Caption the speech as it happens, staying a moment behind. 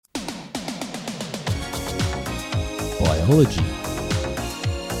Biology.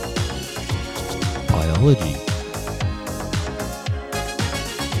 Biology.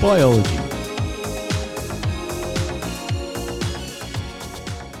 Biology.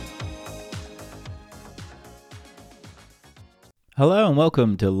 Hello and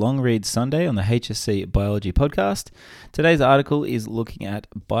welcome to Long Read Sunday on the HSC Biology podcast. Today's article is looking at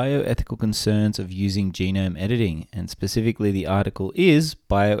bioethical concerns of using genome editing, and specifically the article is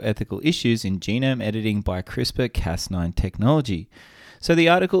Bioethical Issues in Genome Editing by CRISPR-Cas9 Technology. So the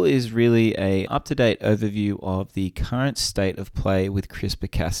article is really an up-to-date overview of the current state of play with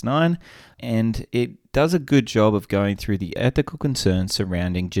CRISPR-Cas9, and it does a good job of going through the ethical concerns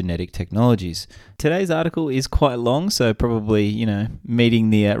surrounding genetic technologies. Today's article is quite long, so probably, meeting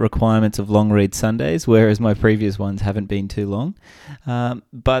the requirements of Long Read Sundays, whereas my previous ones haven't been too long.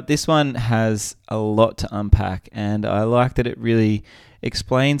 But this one has a lot to unpack, and I like that it really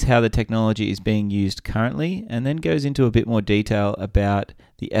explains how the technology is being used currently and then goes into a bit more detail about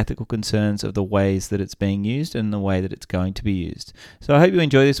the ethical concerns of the ways that it's being used and the way that it's going to be used. So I hope you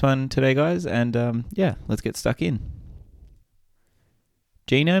enjoy this one today, guys, and let's get stuck in.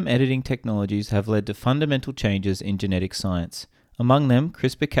 Genome editing technologies have led to fundamental changes in genetic science. Among them,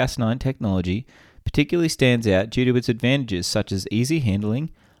 CRISPR-Cas9 technology particularly stands out due to its advantages such as easy handling,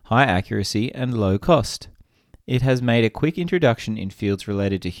 high accuracy, and low cost. It has made a quick introduction in fields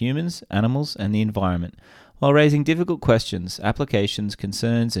related to humans, animals, and the environment, while raising difficult questions, applications,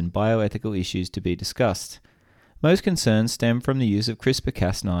 concerns, and bioethical issues to be discussed. Most concerns stem from the use of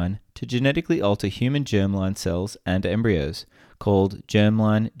CRISPR-Cas9 to genetically alter human germline cells and embryos, called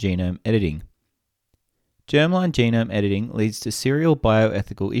germline genome editing. Germline genome editing leads to serial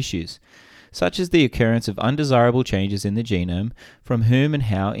bioethical issues, such as the occurrence of undesirable changes in the genome, from whom and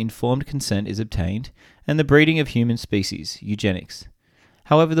how informed consent is obtained, and the breeding of human species, eugenics.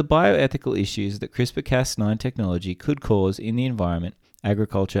 However, the bioethical issues that CRISPR-Cas9 technology could cause in the environment,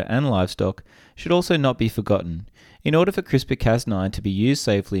 agriculture, and livestock should also not be forgotten. In order for CRISPR-Cas9 to be used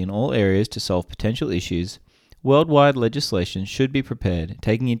safely in all areas to solve potential issues, worldwide legislation should be prepared,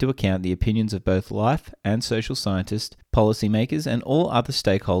 taking into account the opinions of both life and social scientists, policymakers, and all other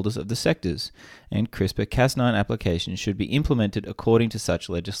stakeholders of the sectors, and CRISPR-Cas9 applications should be implemented according to such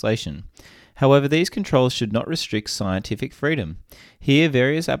legislation. However, these controls should not restrict scientific freedom. Here,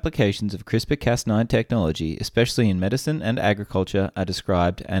 various applications of CRISPR-Cas9 technology, especially in medicine and agriculture, are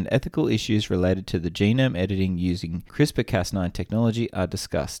described, and ethical issues related to the genome editing using CRISPR-Cas9 technology are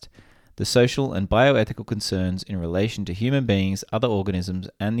discussed. The social and bioethical concerns in relation to human beings, other organisms,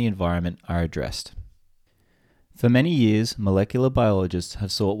 and the environment are addressed. For many years, molecular biologists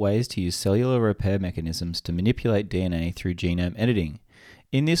have sought ways to use cellular repair mechanisms to manipulate DNA through genome editing.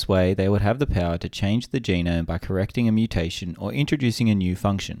 In this way, they would have the power to change the genome by correcting a mutation or introducing a new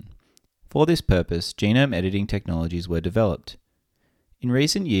function. For this purpose, genome editing technologies were developed. In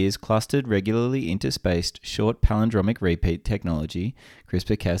recent years, clustered, regularly interspaced, short palindromic repeat technology,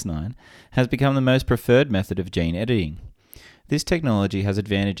 CRISPR-Cas9, has become the most preferred method of gene editing. This technology has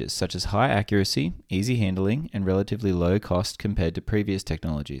advantages such as high accuracy, easy handling, and relatively low cost compared to previous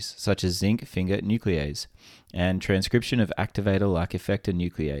technologies, such as zinc finger nuclease, and transcription of activator-like effector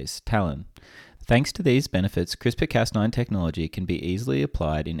nuclease, TALEN. Thanks to these benefits, CRISPR-Cas9 technology can be easily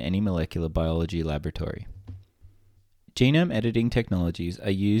applied in any molecular biology laboratory. Genome editing technologies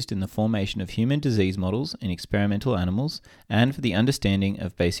are used in the formation of human disease models in experimental animals and for the understanding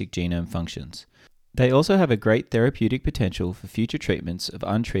of basic genome functions. They also have a great therapeutic potential for future treatments of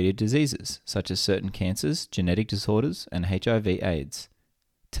untreated diseases, such as certain cancers, genetic disorders, and HIV/AIDS.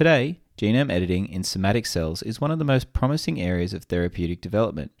 Today, genome editing in somatic cells is one of the most promising areas of therapeutic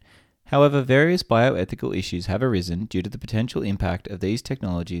development. However, various bioethical issues have arisen due to the potential impact of these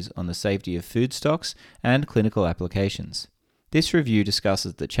technologies on the safety of food stocks and clinical applications. This review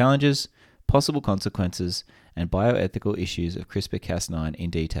discusses the challenges, possible consequences, and bioethical issues of CRISPR-Cas9 in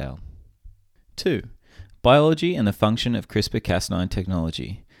detail. 2. Biology and the function of CRISPR-Cas9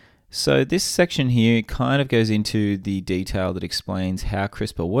 technology. So this section here kind of goes into the detail that explains how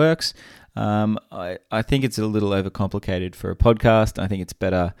CRISPR works. I think it's a little overcomplicated for a podcast. I think it's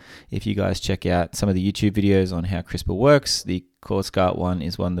better if you guys check out some of the YouTube videos on how CRISPR works. The CourseGart one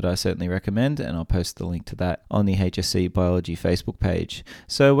is one that I certainly recommend, and I'll post the link to that on the HSC Biology Facebook page.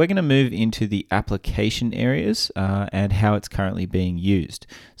 So we're going to move into the application areas and how it's currently being used.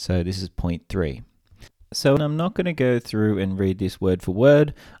 So this is point 3. So I'm not going to go through and read this word for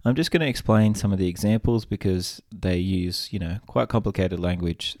word. I'm just going to explain some of the examples because they use, quite complicated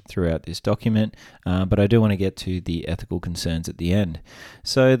language throughout this document, but I do want to get to the ethical concerns at the end.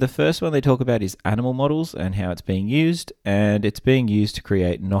 So the first one they talk about is animal models and how it's being used, and it's being used to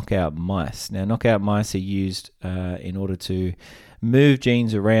create knockout mice. Now, knockout mice are used in order to move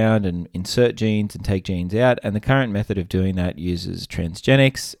genes around and insert genes and take genes out, and the current method of doing that uses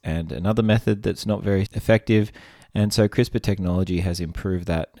transgenics and another method that's not very effective, and so CRISPR technology has improved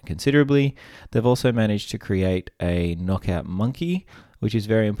that considerably. They've also managed to create a knockout monkey, which is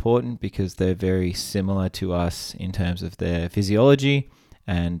very important because they're very similar to us in terms of their physiology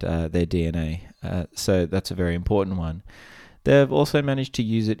and their DNA, so that's a very important one. They've also managed to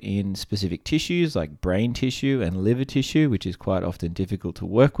use it in specific tissues like brain tissue and liver tissue, which is quite often difficult to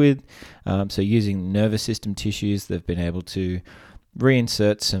work with. So using nervous system tissues, they've been able to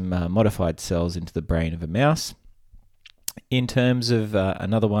reinsert some modified cells into the brain of a mouse. In terms of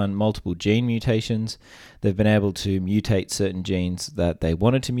another one, multiple gene mutations, they've been able to mutate certain genes that they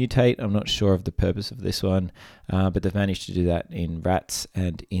wanted to mutate. I'm not sure of the purpose of this one, but they've managed to do that in rats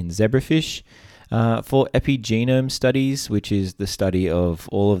and in zebrafish. For epigenome studies, which is the study of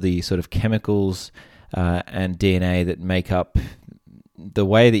all of the sort of chemicals and DNA that make up the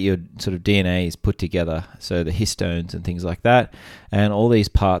way that your sort of DNA is put together, so the histones and things like that, and all these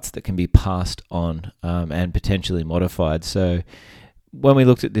parts that can be passed on and potentially modified. So when we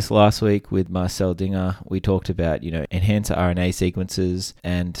looked at this last week with Marcel Dinger, we talked about, enhancer RNA sequences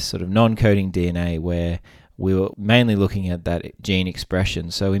and sort of non-coding DNA, where we were mainly looking at that gene expression.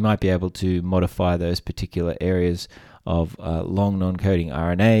 So we might be able to modify those particular areas of long non-coding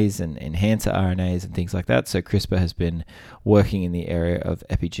RNAs and enhancer RNAs and things like that. So CRISPR has been working in the area of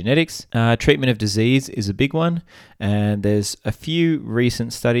epigenetics. Treatment of disease is a big one, and there's a few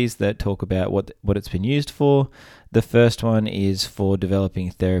recent studies that talk about what it's been used for. The first one is for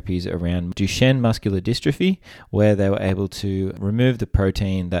developing therapies around Duchenne muscular dystrophy, where they were able to remove the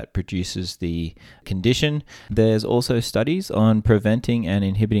protein that produces the condition. There's also studies on preventing and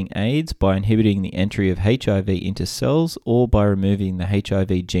inhibiting AIDS by inhibiting the entry of HIV into cells or by removing the HIV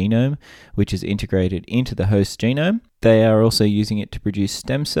genome, which is integrated into the host genome. They are also using it to produce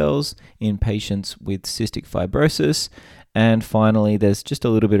stem cells in patients with cystic fibrosis. And finally, there's just a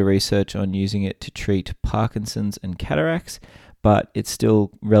little bit of research on using it to treat Parkinson's and cataracts, but it's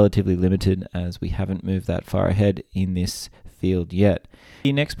still relatively limited as we haven't moved that far ahead in this field yet.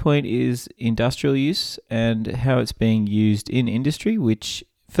 The next point is industrial use and how it's being used in industry, which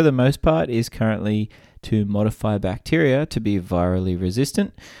for the most part is currently to modify bacteria to be virally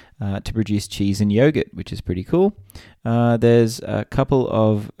resistant to produce cheese and yogurt, which is pretty cool. There's a couple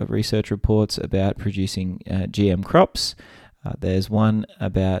of research reports about producing GM crops. There's one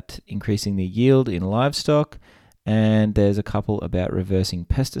about increasing the yield in livestock, and there's a couple about reversing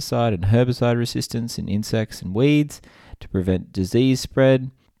pesticide and herbicide resistance in insects and weeds to prevent disease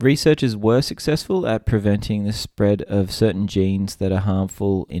spread. Researchers were successful at preventing the spread of certain genes that are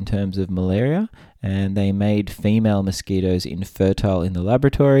harmful in terms of malaria, and they made female mosquitoes infertile in the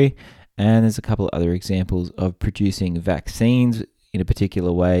laboratory. And there's a couple of other examples of producing vaccines in a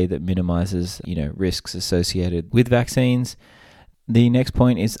particular way that minimizes, risks associated with vaccines. The next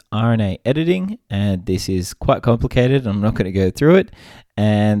point is RNA editing, and this is quite complicated. I'm not going to go through it.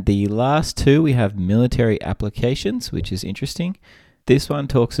 And the last two, we have military applications, which is interesting. This one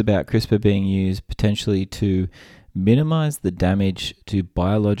talks about CRISPR being used potentially to minimize the damage to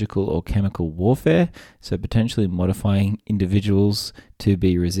biological or chemical warfare, so potentially modifying individuals to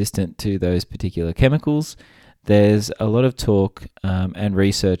be resistant to those particular chemicals. There's a lot of talk and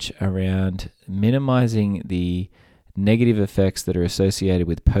research around minimizing the negative effects that are associated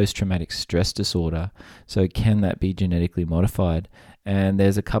with post-traumatic stress disorder. So can that be genetically modified? And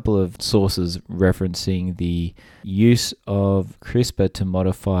there's a couple of sources referencing the use of CRISPR to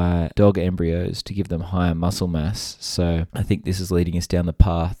modify dog embryos to give them higher muscle mass. So I think this is leading us down the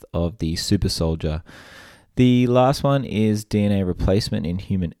path of the super soldier. The last one is DNA replacement in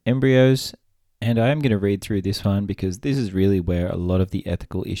human embryos. And I am going to read through this one because this is really where a lot of the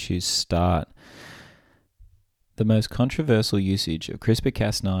ethical issues start. The most controversial usage of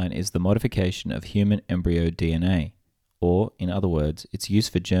CRISPR-Cas9 is the modification of human embryo DNA, or, in other words, its use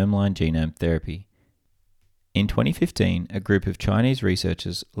for germline genome therapy. In 2015, a group of Chinese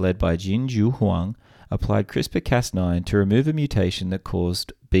researchers led by Jinzhu Huang applied CRISPR-Cas9 to remove a mutation that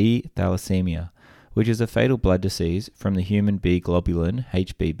caused B thalassemia, which is a fatal blood disease from the human B globulin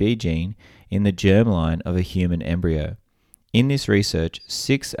HBB gene in the germline of a human embryo. In this research,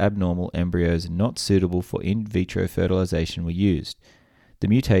 6 abnormal embryos not suitable for in vitro fertilization were used. the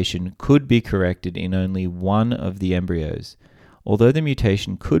mutation could be corrected in only one of the embryos. Although the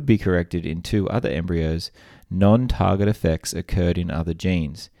mutation could be corrected in 2 other embryos, non-target effects occurred in other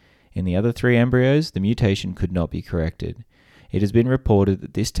genes. In the other 3 embryos, the mutation could not be corrected. It has been reported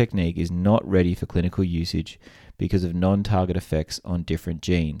that this technique is not ready for clinical usage because of non-target effects on different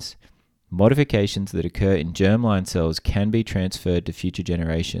genes. Modifications that occur in germline cells can be transferred to future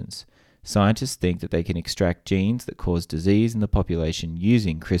generations. Scientists think that they can extract genes that cause disease in the population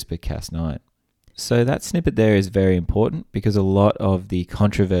using CRISPR-Cas9. So that snippet there is very important because a lot of the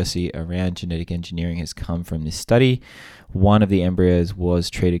controversy around genetic engineering has come from this study. One of the embryos was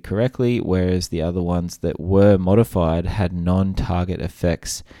treated correctly, whereas the other ones that were modified had non-target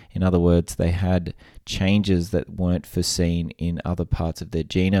effects. In other words, they had changes that weren't foreseen in other parts of their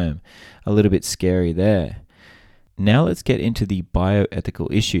genome. A little bit scary there. Now let's get into the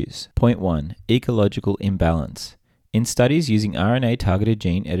bioethical issues. Point 1. Ecological imbalance. In studies using RNA-targeted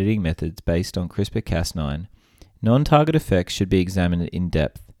gene editing methods based on CRISPR-Cas9, non-target effects should be examined in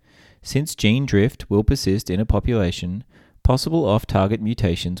depth. Since gene drift will persist in a population, possible off-target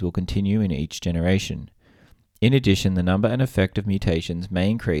mutations will continue in each generation. In addition, the number and effect of mutations may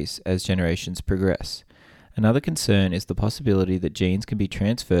increase as generations progress. Another concern is the possibility that genes can be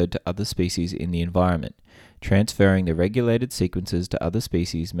transferred to other species in the environment. Transferring the regulated sequences to other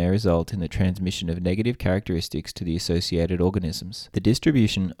species may result in the transmission of negative characteristics to the associated organisms. The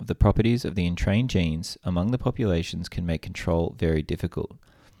distribution of the properties of the entrained genes among the populations can make control very difficult.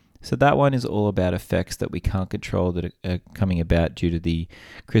 So that one is all about effects that we can't control that are coming about due to the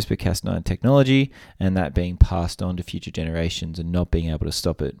CRISPR-Cas9 technology and that being passed on to future generations and not being able to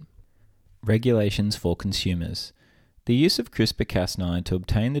stop it. Regulations for consumers. The use of CRISPR-Cas9 to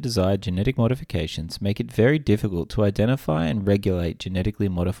obtain the desired genetic modifications make it very difficult to identify and regulate genetically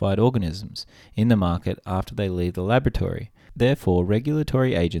modified organisms in the market after they leave the laboratory. Therefore,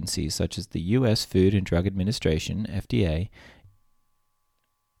 regulatory agencies such as the US Food and Drug Administration, FDA,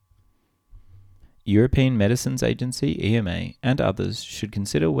 European Medicines Agency, EMA, and others should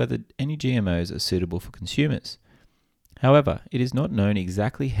consider whether any GMOs are suitable for consumers. However, it is not known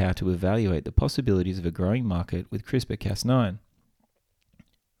exactly how to evaluate the possibilities of a growing market with CRISPR-Cas9.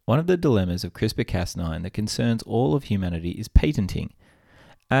 One of the dilemmas of CRISPR-Cas9 that concerns all of humanity is patenting.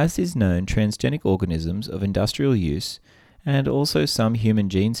 As is known, transgenic organisms of industrial use, and also some human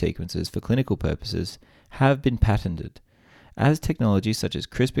gene sequences for clinical purposes, have been patented. As technologies such as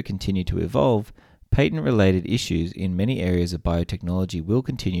CRISPR continue to evolve, patent-related issues in many areas of biotechnology will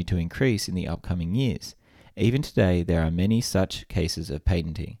continue to increase in the upcoming years. Even today, there are many such cases of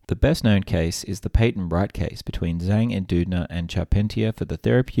patenting. The best-known case is the patent right case between Zhang and Doudna and Charpentier for the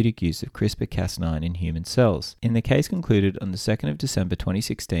therapeutic use of CRISPR-Cas9 in human cells. In the case concluded on the 2nd of December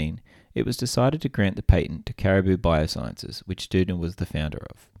 2016, it was decided to grant the patent to Caribou Biosciences, which Doudna was the founder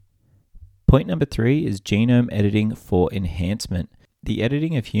of. Point number 3 is genome editing for enhancement. The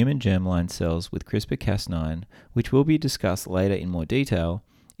editing of human germline cells with CRISPR-Cas9, which will be discussed later in more detail,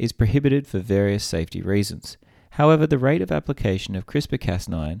 is prohibited for various safety reasons. However, the rate of application of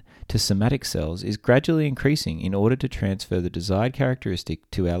CRISPR-Cas9 to somatic cells is gradually increasing in order to transfer the desired characteristic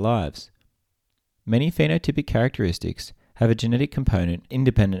to our lives. Many phenotypic characteristics have a genetic component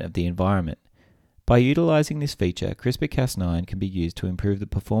independent of the environment. By utilizing this feature, CRISPR-Cas9 can be used to improve the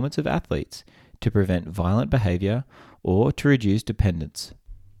performance of athletes, to prevent violent behavior, or to reduce dependence.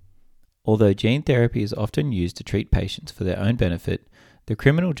 Although gene therapy is often used to treat patients for their own benefit, the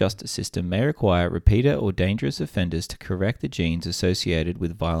criminal justice system may require repeater or dangerous offenders to correct the genes associated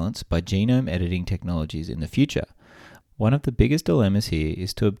with violence by genome editing technologies in the future. One of the biggest dilemmas here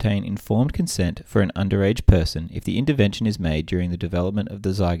is to obtain informed consent for an underage person if the intervention is made during the development of the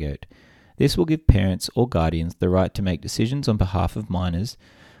zygote. This will give parents or guardians the right to make decisions on behalf of minors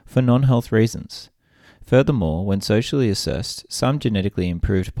for non-health reasons. Furthermore, when socially assessed, some genetically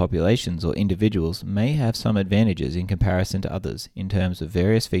improved populations or individuals may have some advantages in comparison to others in terms of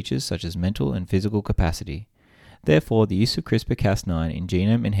various features such as mental and physical capacity. Therefore, the use of CRISPR-Cas9 in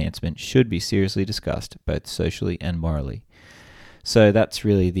genome enhancement should be seriously discussed, both socially and morally. So that's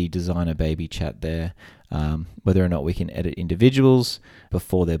really the designer baby chat there, whether or not we can edit individuals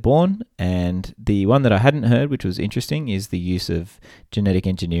before they're born. And the one that I hadn't heard, which was interesting, is the use of genetic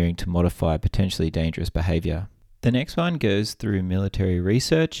engineering to modify potentially dangerous behavior. The next one goes through military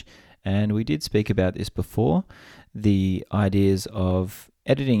research, and we did speak about this before. The ideas of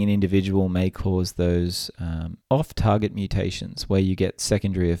editing an individual may cause those off-target mutations where you get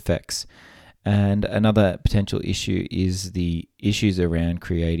secondary effects. And another potential issue is the issues around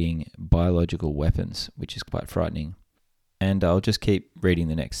creating biological weapons, which is quite frightening. And I'll just keep reading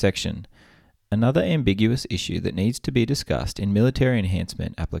the next section. Another ambiguous issue that needs to be discussed in military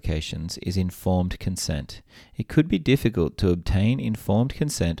enhancement applications is informed consent. It could be difficult to obtain informed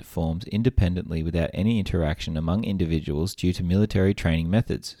consent forms independently without any interaction among individuals due to military training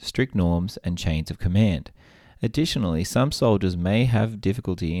methods, strict norms, and chains of command. Additionally, some soldiers may have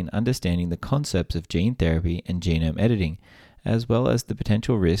difficulty in understanding the concepts of gene therapy and genome editing, as well as the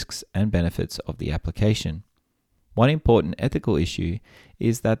potential risks and benefits of the application. One important ethical issue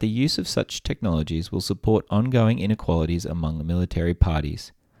is that the use of such technologies will support ongoing inequalities among the military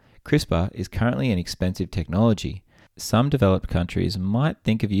parties. CRISPR is currently an expensive technology. Some developed countries might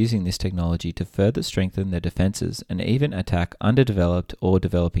think of using this technology to further strengthen their defenses and even attack underdeveloped or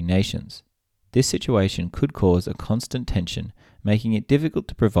developing nations. This situation could cause a constant tension, making it difficult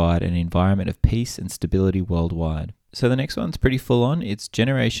to provide an environment of peace and stability worldwide. So the next one's pretty full on. It's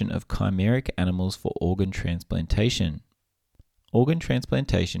generation of chimeric animals for organ transplantation. Organ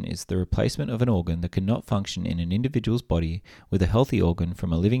transplantation is the replacement of an organ that cannot function in an individual's body with a healthy organ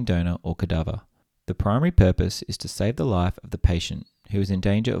from a living donor or cadaver. The primary purpose is to save the life of the patient who is in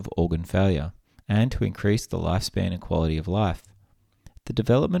danger of organ failure and to increase the lifespan and quality of life. The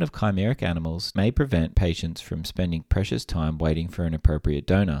development of chimeric animals may prevent patients from spending precious time waiting for an appropriate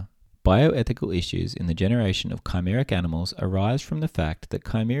donor. Bioethical issues in the generation of chimeric animals arise from the fact that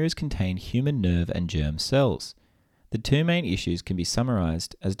chimeras contain human nerve and germ cells. The two main issues can be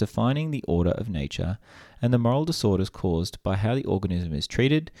summarized as defining the order of nature and the moral disorders caused by how the organism is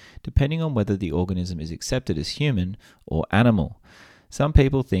treated, depending on whether the organism is accepted as human or animal. Some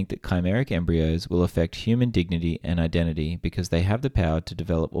people think that chimeric embryos will affect human dignity and identity because they have the power to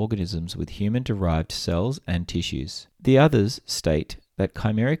develop organisms with human-derived cells and tissues. The others state that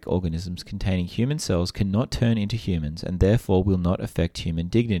chimeric organisms containing human cells cannot turn into humans and therefore will not affect human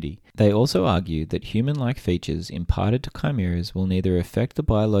dignity. They also argue that human-like features imparted to chimeras will neither affect the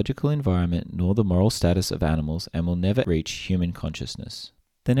biological environment nor the moral status of animals and will never reach human consciousness.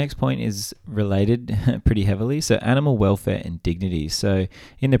 The next point is related pretty heavily, so animal welfare and dignity. So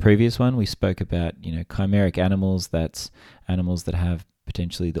in the previous one, we spoke about, chimeric animals, that's animals that have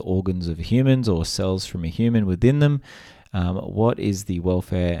potentially the organs of humans or cells from a human within them. What is the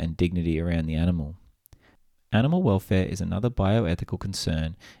welfare and dignity around the animal? Animal welfare is another bioethical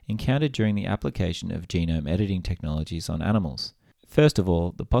concern encountered during the application of genome editing technologies on animals. First of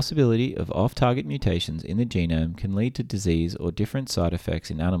all, the possibility of off-target mutations in the genome can lead to disease or different side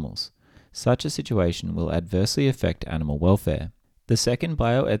effects in animals. Such a situation will adversely affect animal welfare. The second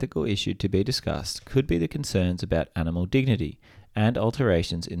bioethical issue to be discussed could be the concerns about animal dignity and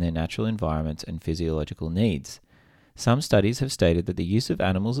alterations in their natural environments and physiological needs. Some studies have stated that the use of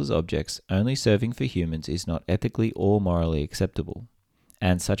animals as objects only serving for humans is not ethically or morally acceptable,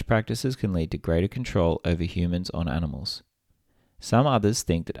 and such practices can lead to greater control over humans on animals. Some others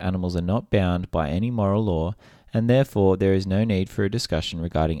think that animals are not bound by any moral law, and therefore there is no need for a discussion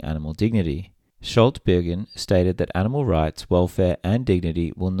regarding animal dignity. Schultz-Bergen stated that animal rights, welfare, and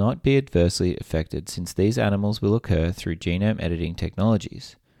dignity will not be adversely affected since these animals will occur through genome editing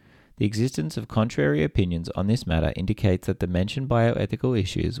technologies. The existence of contrary opinions on this matter indicates that the mentioned bioethical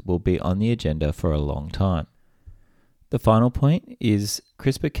issues will be on the agenda for a long time. The final point is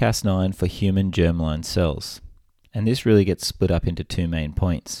CRISPR-Cas9 for human germline cells. And this really gets split up into two main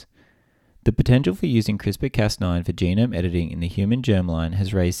points. The potential for using CRISPR-Cas9 for genome editing in the human germline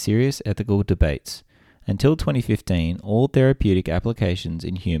has raised serious ethical debates. Until 2015, all therapeutic applications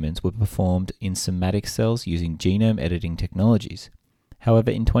in humans were performed in somatic cells using genome editing technologies.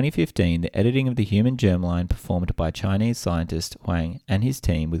 However, in 2015, the editing of the human germline performed by Chinese scientist Huang and his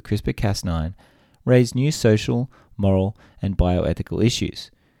team with CRISPR-Cas9 raised new social, moral, and bioethical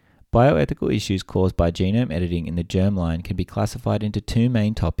issues. Bioethical issues caused by genome editing in the germline can be classified into two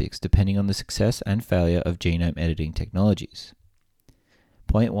main topics depending on the success and failure of genome editing technologies.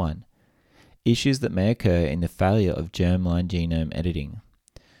 Point 1. Issues that may occur in the failure of germline genome editing.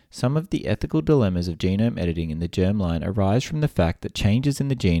 Some of the ethical dilemmas of genome editing in the germline arise from the fact that changes in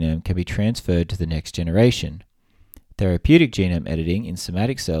the genome can be transferred to the next generation. Therapeutic genome editing in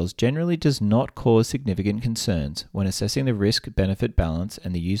somatic cells generally does not cause significant concerns when assessing the risk-benefit balance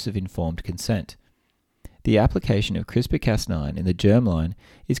and the use of informed consent. The application of CRISPR-Cas9 in the germline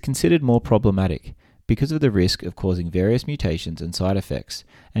is considered more problematic because of the risk of causing various mutations and side effects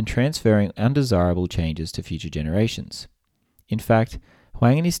and transferring undesirable changes to future generations. In fact,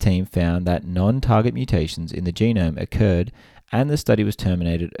 Huang and his team found that non-target mutations in the genome occurred and the study was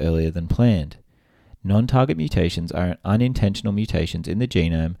terminated earlier than planned. Non-target mutations are unintentional mutations in the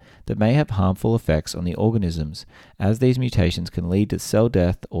genome that may have harmful effects on the organisms, as these mutations can lead to cell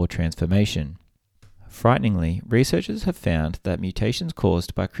death or transformation. Frighteningly, researchers have found that mutations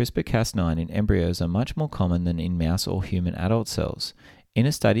caused by CRISPR-Cas9 in embryos are much more common than in mouse or human adult cells. In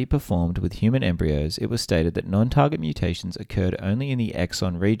a study performed with human embryos, it was stated that non-target mutations occurred only in the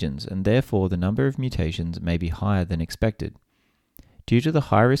exon regions, and therefore the number of mutations may be higher than expected. Due to the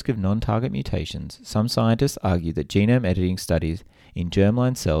high risk of non-target mutations, some scientists argue that genome editing studies in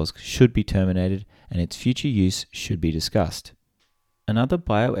germline cells should be terminated and its future use should be discussed. Another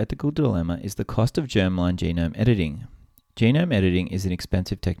bioethical dilemma is the cost of germline genome editing. Genome editing is an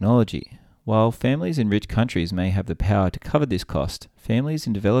expensive technology. While families in rich countries may have the power to cover this cost, families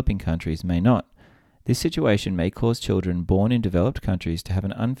in developing countries may not. This situation may cause children born in developed countries to have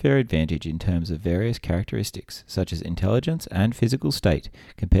an unfair advantage in terms of various characteristics, such as intelligence and physical state,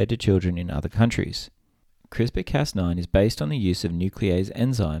 compared to children in other countries. CRISPR-Cas9 is based on the use of nuclease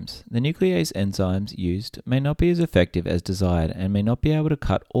enzymes. The nuclease enzymes used may not be as effective as desired and may not be able to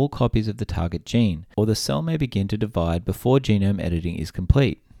cut all copies of the target gene, or the cell may begin to divide before genome editing is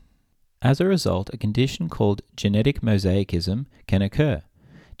complete. As a result, a condition called genetic mosaicism can occur.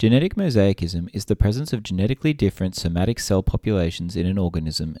 Genetic mosaicism is the presence of genetically different somatic cell populations in an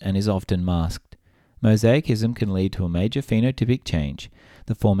organism and is often masked. Mosaicism can lead to a major phenotypic change,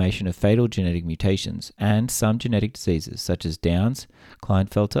 the formation of fatal genetic mutations, and some genetic diseases such as Downs,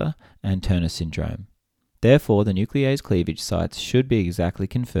 Klinefelter, and Turner syndrome. Therefore, the nuclease cleavage sites should be exactly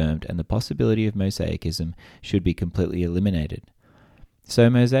confirmed and the possibility of mosaicism should be completely eliminated. So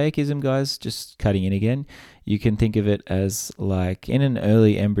mosaicism, guys, just cutting in again, you can think of it as like in an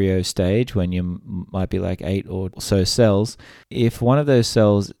early embryo stage when you might be like 8 or so cells. If one of those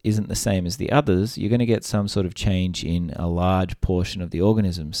cells isn't the same as the others, you're going to get some sort of change in a large portion of the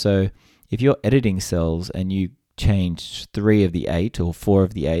organism. So if you're editing cells and you change 3 of the 8 or 4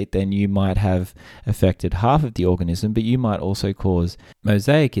 of the 8, then you might have affected half of the organism, but you might also cause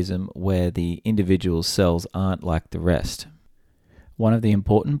mosaicism where the individual cells aren't like the rest. One of the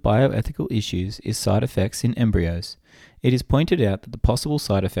important bioethical issues is side effects in embryos. It is pointed out that the possible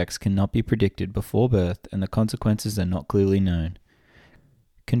side effects cannot be predicted before birth and the consequences are not clearly known.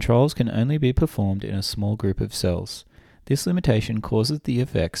 Controls can only be performed in a small group of cells. This limitation causes the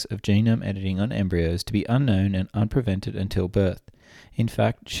effects of genome editing on embryos to be unknown and unprevented until birth. In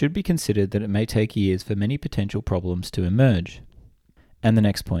fact, it should be considered that it may take years for many potential problems to emerge. And the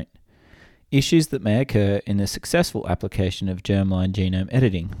next point. Issues that may occur in the successful application of germline genome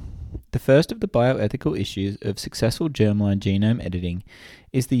editing. The first of the bioethical issues of successful germline genome editing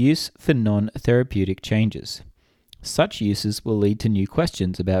is the use for non-therapeutic changes. Such uses will lead to new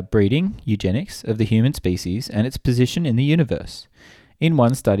questions about breeding, eugenics of the human species, and its position in the universe. In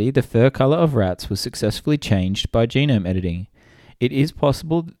one study, the fur color of rats was successfully changed by genome editing. It is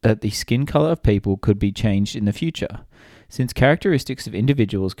possible that the skin color of people could be changed in the future. Since characteristics of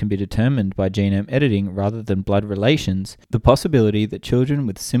individuals can be determined by genome editing rather than blood relations, the possibility that children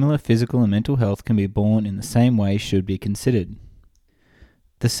with similar physical and mental health can be born in the same way should be considered.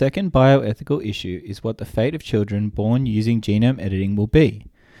 The second bioethical issue is what the fate of children born using genome editing will be.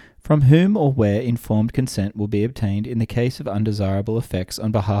 From whom or where informed consent will be obtained in the case of undesirable effects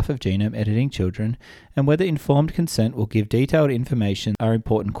on behalf of genome editing children, and whether informed consent will give detailed information are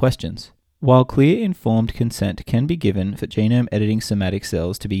important questions. While clear informed consent can be given for genome editing somatic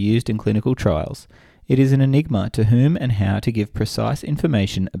cells to be used in clinical trials, it is an enigma to whom and how to give precise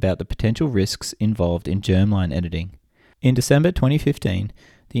information about the potential risks involved in germline editing. In December 2015,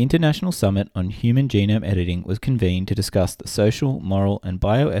 the International Summit on Human Genome Editing was convened to discuss the social, moral, and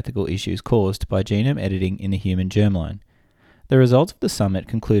bioethical issues caused by genome editing in the human germline. The results of the summit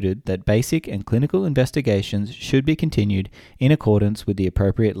concluded that basic and clinical investigations should be continued in accordance with the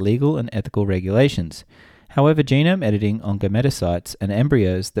appropriate legal and ethical regulations. However, genome editing on gametocytes and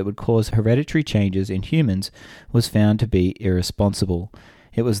embryos that would cause hereditary changes in humans was found to be irresponsible.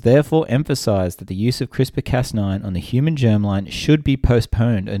 It was therefore emphasized that the use of CRISPR-Cas9 on the human germline should be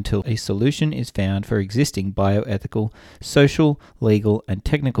postponed until a solution is found for existing bioethical, social, legal, and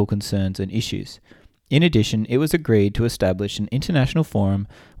technical concerns and issues. In addition, it was agreed to establish an international forum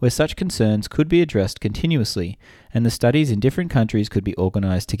where such concerns could be addressed continuously, and the studies in different countries could be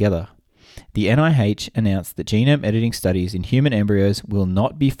organized together. The NIH announced that genome editing studies in human embryos will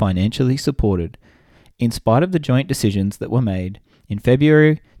not be financially supported. In spite of the joint decisions that were made, in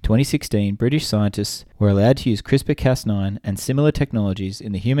February 2016, British scientists were allowed to use CRISPR-Cas9 and similar technologies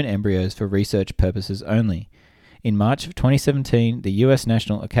in the human embryos for research purposes only. In March of 2017, the US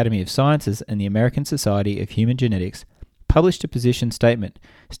National Academy of Sciences and the American Society of Human Genetics published a position statement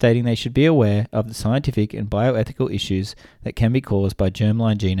stating they should be aware of the scientific and bioethical issues that can be caused by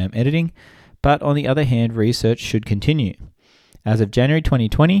germline genome editing, but on the other hand, research should continue. As of January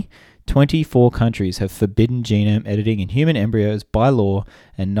 2020, 24 countries have forbidden genome editing in human embryos by law,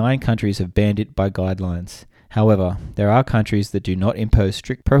 and 9 countries have banned it by guidelines. However, there are countries that do not impose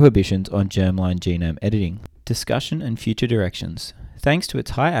strict prohibitions on germline genome editing. Discussion and future directions. Thanks to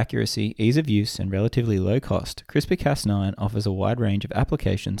its high accuracy, ease of use, and relatively low cost, CRISPR-Cas9 offers a wide range of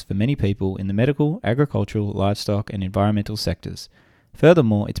applications for many people in the medical, agricultural, livestock, and environmental sectors.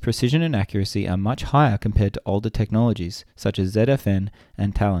 Furthermore, its precision and accuracy are much higher compared to older technologies, such as ZFN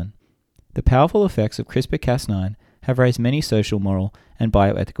and TALEN. The powerful effects of CRISPR-Cas9 have raised many social, moral, and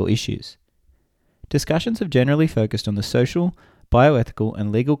bioethical issues. Discussions have generally focused on the social, bioethical,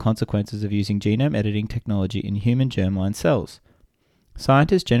 and legal consequences of using genome editing technology in human germline cells.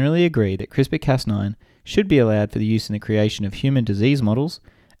 Scientists generally agree that CRISPR-Cas9 should be allowed for the use in the creation of human disease models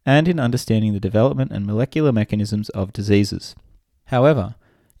and in understanding the development and molecular mechanisms of diseases. However,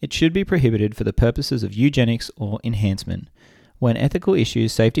 it should be prohibited for the purposes of eugenics or enhancement. When ethical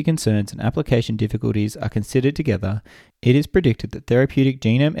issues, safety concerns, and application difficulties are considered together, it is predicted that therapeutic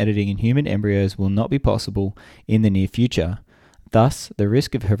genome editing in human embryos will not be possible in the near future. Thus, the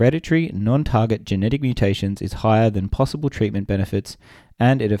risk of hereditary, non-target genetic mutations is higher than possible treatment benefits,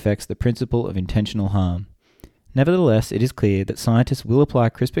 and it affects the principle of intentional harm. Nevertheless, it is clear that scientists will apply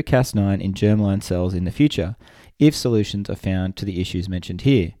CRISPR-Cas9 in germline cells in the future, if solutions are found to the issues mentioned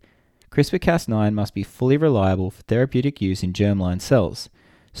here. CRISPR-Cas9 must be fully reliable for therapeutic use in germline cells.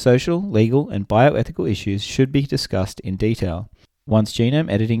 Social, legal, and bioethical issues should be discussed in detail once genome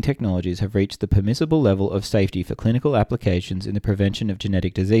editing technologies have reached the permissible level of safety for clinical applications in the prevention of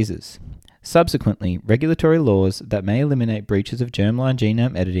genetic diseases. Subsequently, regulatory laws that may eliminate breaches of germline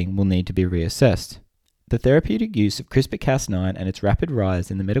genome editing will need to be reassessed. The therapeutic use of CRISPR-Cas9 and its rapid rise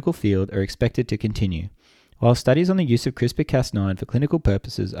in the medical field are expected to continue. While studies on the use of CRISPR-Cas9 for clinical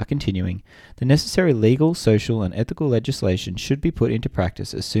purposes are continuing, the necessary legal, social, and ethical legislation should be put into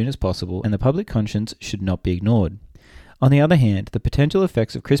practice as soon as possible, and the public conscience should not be ignored. On the other hand, the potential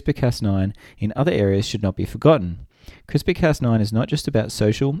effects of CRISPR-Cas9 in other areas should not be forgotten. CRISPR-Cas9 is not just about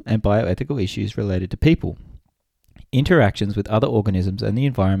social and bioethical issues related to people. Interactions with other organisms and the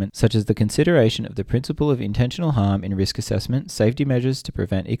environment, such as the consideration of the principle of intentional harm in risk assessment, safety measures to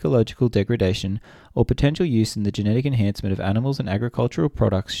prevent ecological degradation, or potential use in the genetic enhancement of animals and agricultural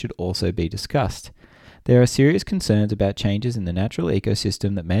products, should also be discussed. There are serious concerns about changes in the natural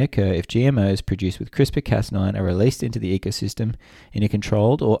ecosystem that may occur if GMOs produced with CRISPR-Cas9 are released into the ecosystem in a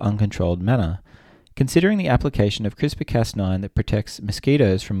controlled or uncontrolled manner. Considering the application of CRISPR-Cas9 that protects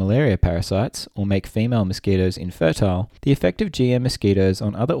mosquitoes from malaria parasites or make female mosquitoes infertile, the effect of GM mosquitoes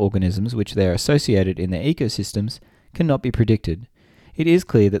on other organisms which they are associated in their ecosystems cannot be predicted. It is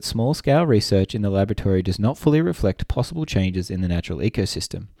clear that small-scale research in the laboratory does not fully reflect possible changes in the natural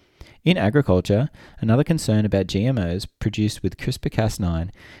ecosystem. In agriculture, another concern about GMOs produced with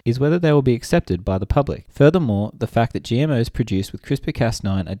CRISPR-Cas9 is whether they will be accepted by the public. Furthermore, the fact that GMOs produced with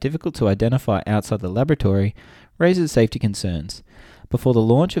CRISPR-Cas9 are difficult to identify outside the laboratory raises safety concerns. Before the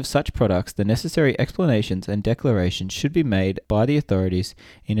launch of such products, the necessary explanations and declarations should be made by the authorities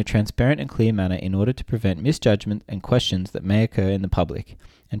in a transparent and clear manner in order to prevent misjudgment and questions that may occur in the public,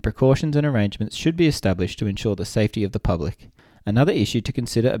 and precautions and arrangements should be established to ensure the safety of the public. Another issue to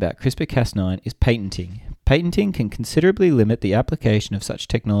consider about CRISPR-Cas9 is patenting. Patenting can considerably limit the application of such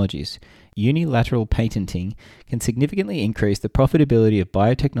technologies. Unilateral patenting can significantly increase the profitability of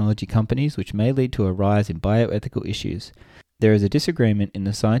biotechnology companies, which may lead to a rise in bioethical issues. There is a disagreement in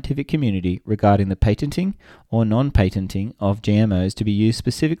the scientific community regarding the patenting or non-patenting of GMOs to be used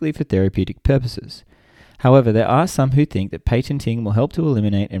specifically for therapeutic purposes. However, there are some who think that patenting will help to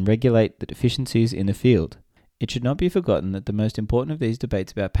eliminate and regulate the deficiencies in the field. It should not be forgotten that the most important of these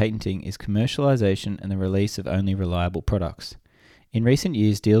debates about patenting is commercialization and the release of only reliable products. In recent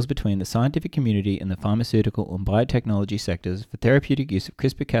years, deals between the scientific community and the pharmaceutical and biotechnology sectors for therapeutic use of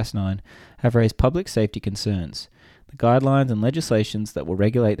CRISPR-Cas9 have raised public safety concerns. The guidelines and legislations that will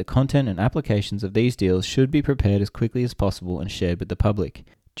regulate the content and applications of these deals should be prepared as quickly as possible and shared with the public.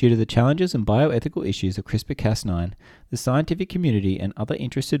 Due to the challenges and bioethical issues of CRISPR-Cas9, the scientific community and other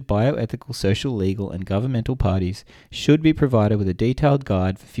interested bioethical, social, legal, and governmental parties should be provided with a detailed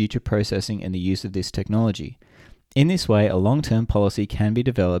guide for future processing and the use of this technology. In this way, a long-term policy can be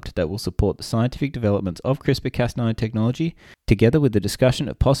developed that will support the scientific developments of CRISPR-Cas9 technology, together with the discussion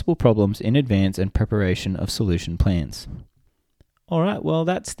of possible problems in advance and preparation of solution plans. Alright, well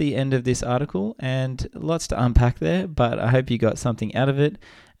that's the end of this article, and lots to unpack there, but I hope you got something out of it,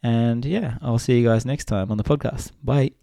 and yeah, I'll see you guys next time on the podcast. Bye!